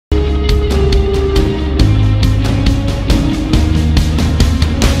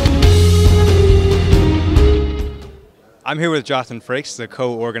I'm here with Jothan Frakes, the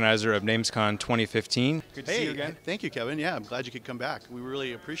co-organizer of NamesCon 2015. Good to see Hey, you again. thank you, Kevin. Yeah, I'm glad you could come back. We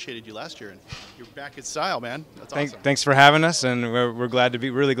really appreciated you last year, and you're back in style, man. That's awesome. Thanks for having us, and we're glad to be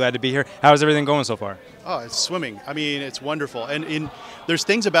really glad to be here. How's everything going so far? Oh, it's swimming. I mean, it's wonderful, and there's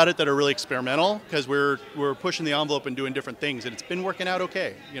things about it that are really experimental because we're pushing the envelope and doing different things, and it's been working out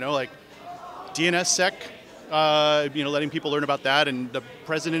okay. You know, like DNSSEC. Letting people learn about that, and the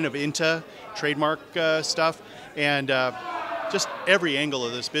president of INTA, trademark stuff, and just every angle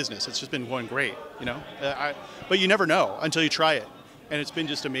of this business. It's just been going great, you know. But you never know until you try it, and it's been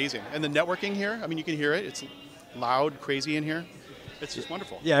just amazing. And the networking here, I mean, you can hear it. It's loud, crazy in here. It's just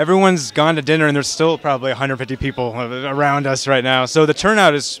wonderful. Yeah, everyone's gone to dinner, and there's still probably 150 people around us right now. So the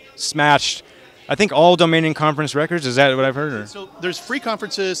turnout is smashed. I think all domain conference records. Is that what I've heard? Or? So there's free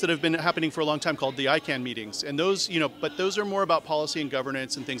conferences that have been happening for a long time called the ICANN meetings, and those, but those are more about policy and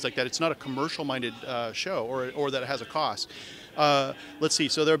governance and things like that. It's not a commercial-minded show or that it has a cost. Let's see.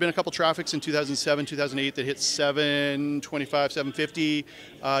 So there have been a couple traffics in 2007, 2008 that hit 725, 750.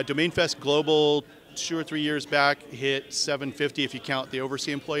 Domain Fest Global 2 or 3 years back hit 750 if you count the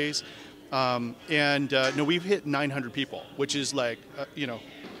overseas employees, no, we've hit 900 people, which is like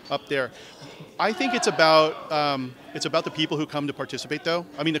up there. I think it's about the people who come to participate, though.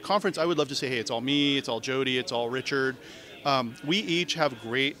 I mean, the conference, I would love to say, hey, it's all me, it's all Jody, it's all Richard. We each have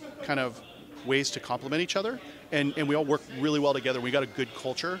great kind of ways to complement each other, and we all work really well together. We got a good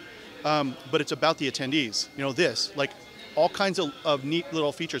culture, but it's about the attendees. Like all kinds of neat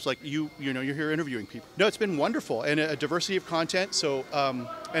little features, like you're here interviewing people. No, it's been wonderful, and a diversity of content, so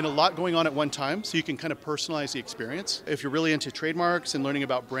and a lot going on at one time, so you can kind of personalize the experience. If you're really into trademarks and learning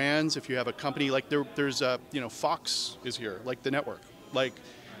about brands, if you have a company like there's Fox is here, like the network,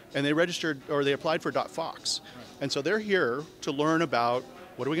 and they registered or they applied for .fox, and so they're here to learn about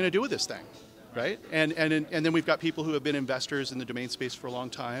what are we going to do with this thing, right? And then we've got people who have been investors in the domain space for a long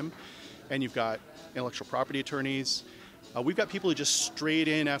time, and you've got intellectual property attorneys. We've got people who just strayed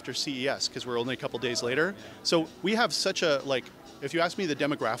in after CES because we're only a couple days later. So we have such a, if you ask me the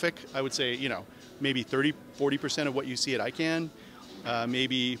demographic, I would say, maybe 30–40% of what you see at ICANN,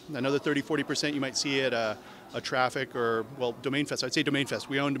 maybe another 30–40% you might see at a Traffic or, well, Domain Fest. I'd say Domain Fest.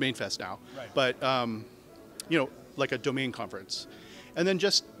 We own Domain Fest now. Right. But, like a domain conference. And then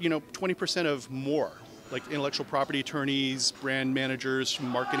just, 20% of more, like intellectual property attorneys, brand managers,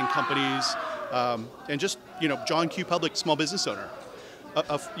 marketing companies, and just, John Q. Public, small business owner,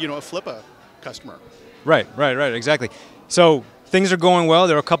 a Flippa customer. Right, exactly. So things are going well.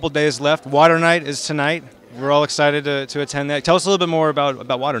 There are a couple days left. Water Night is tonight. We're all excited to attend that. Tell us a little bit more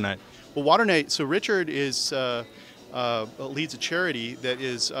about Water Night. Well, Water Night, so Richard leads a charity that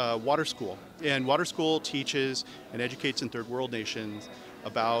is Water School. And Water School teaches and educates in third world nations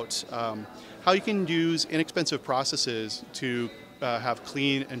about how you can use inexpensive processes to have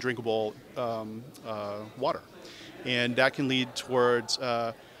clean and drinkable water. And that can lead towards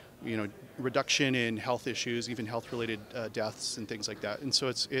reduction in health issues, even health-related deaths and things like that. And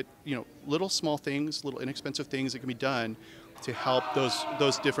so little small things, little inexpensive things that can be done to help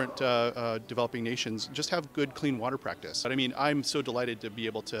those different developing nations just have good, clean water practice. But I mean, I'm so delighted to be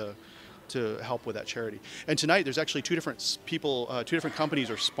able to help with that charity. And tonight, there's actually two different companies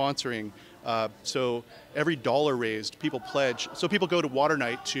are sponsoring. So every dollar raised, people pledge. So people go to Water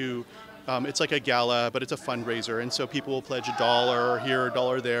Night to, it's like a gala, but it's a fundraiser. And so people will pledge $1 here,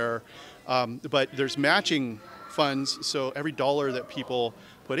 $1 there. But there's matching funds, so every dollar that people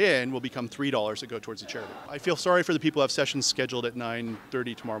put in will become $3 that go towards the charity. I feel sorry for the people who have sessions scheduled at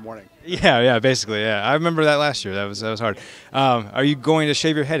 9:30 tomorrow morning. Yeah, basically, yeah. I remember that last year. That was hard. Are you going to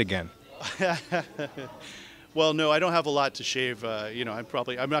shave your head again? Well, no, I don't have a lot to shave. I'm not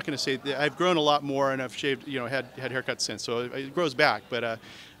going to say I've grown a lot more, and I've shaved, had haircuts since, so it grows back. But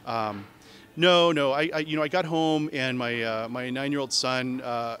no, I got home and my 9-year-old son,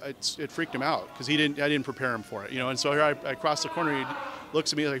 it freaked him out because I didn't prepare him for it, and so here I crossed the corner. He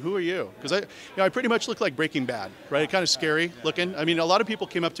looks at me like, "Who are you?" Because I pretty much look like Breaking Bad, right? Kind of scary looking. I mean, a lot of people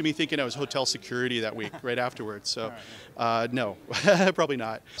came up to me thinking I was hotel security that week, right afterwards. So, no, probably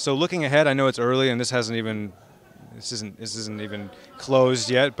not. So looking ahead, I know it's early and this isn't even closed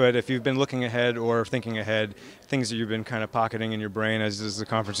yet, but if you've been looking ahead or thinking ahead, things that you've been kind of pocketing in your brain as the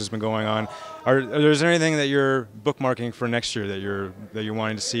conference has been going on, is there anything that you're bookmarking for next year that you're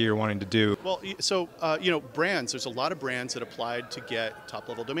wanting to see or wanting to do? Well, so brands. There's a lot of brands that applied to get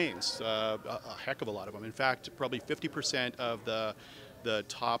top-level domains. A heck of a lot of them. In fact, probably 50% of the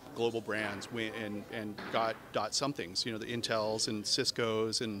top global brands went and got .somethings. The Intels and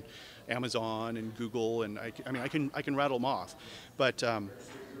Cisco's and Amazon and Google, and I can rattle them off, but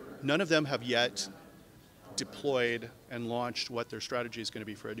none of them have yet deployed and launched what their strategy is going to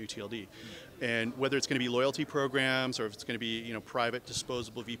be for a new TLD. And whether it's going to be loyalty programs or if it's going to be private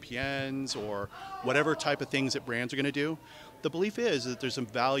disposable VPNs or whatever type of things that brands are going to do, the belief is that there's some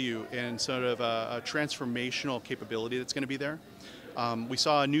value in sort of a transformational capability that's going to be there. We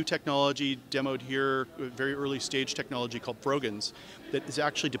saw a new technology demoed here, a very early stage technology called Frogans, that is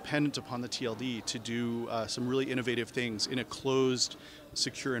actually dependent upon the TLD to do some really innovative things in a closed,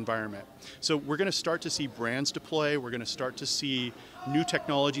 secure environment. So we're going to start to see brands deploy, we're going to start to see new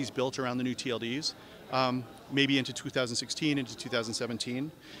technologies built around the new TLDs, maybe into 2016, into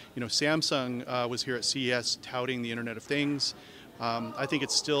 2017. Samsung was here at CES touting the Internet of Things. I think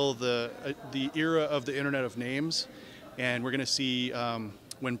it's still the era of the Internet of Names. And we're going to see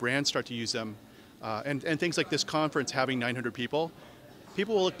when brands start to use them, and things like this conference having 900 people,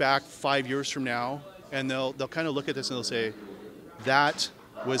 people will look back 5 years from now, and they'll kind of look at this and they'll say, that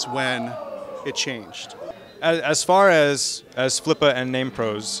was when it changed. As far as Flippa and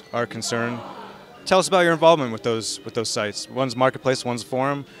NamePros are concerned, tell us about your involvement with those sites. One's marketplace, one's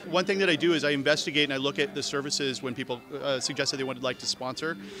forum. One thing that I do is I investigate and I look at the services when people suggest that they would like to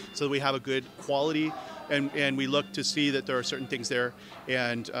sponsor, so that we have a good quality, and we look to see that there are certain things there,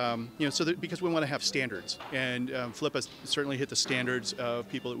 and so that, because we want to have standards, and Flippa certainly hit the standards of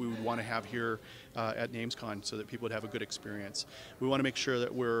people that we would want to have here at NamesCon, so that people would have a good experience. We want to make sure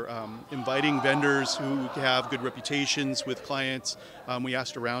that we're inviting vendors who have good reputations with clients. We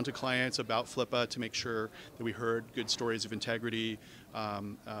asked around to clients about Flippa to make sure that we heard good stories of integrity,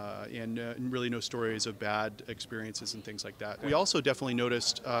 and really no stories of bad experiences and things like that. We also definitely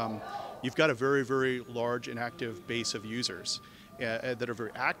noticed you've got a very, very large and active base of users that are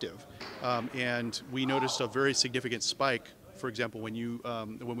very active, and we noticed a very significant spike. For example,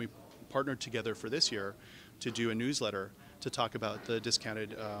 when we partnered together for this year to do a newsletter to talk about the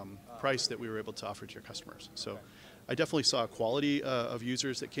discounted price that we were able to offer to your customers. So I definitely saw a quality of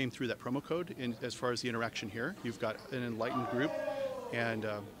users that came through that promo code. As far as the interaction here, you've got an enlightened group and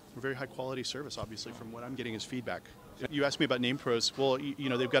a very high quality service, obviously, from what I'm getting as feedback. You asked me about NamePros. Well,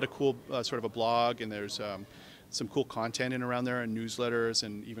 they've got a cool sort of a blog, and there's some cool content in around there, and newsletters,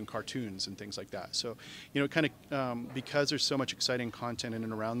 and even cartoons and things like that. So, kind of because there's so much exciting content in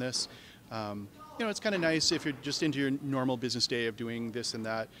and around this, it's kind of nice if you're just into your normal business day of doing this and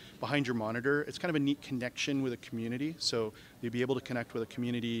that behind your monitor. It's kind of a neat connection with a community. So you'll be able to connect with a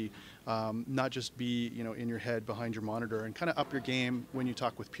community, not just be in your head behind your monitor, and kind of up your game when you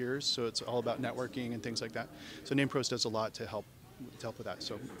talk with peers. So it's all about networking and things like that. So NamePros does a lot to help with that.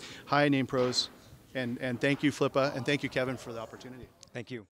 So hi NamePros, and thank you Flippa, and thank you Kevin for the opportunity. Thank you.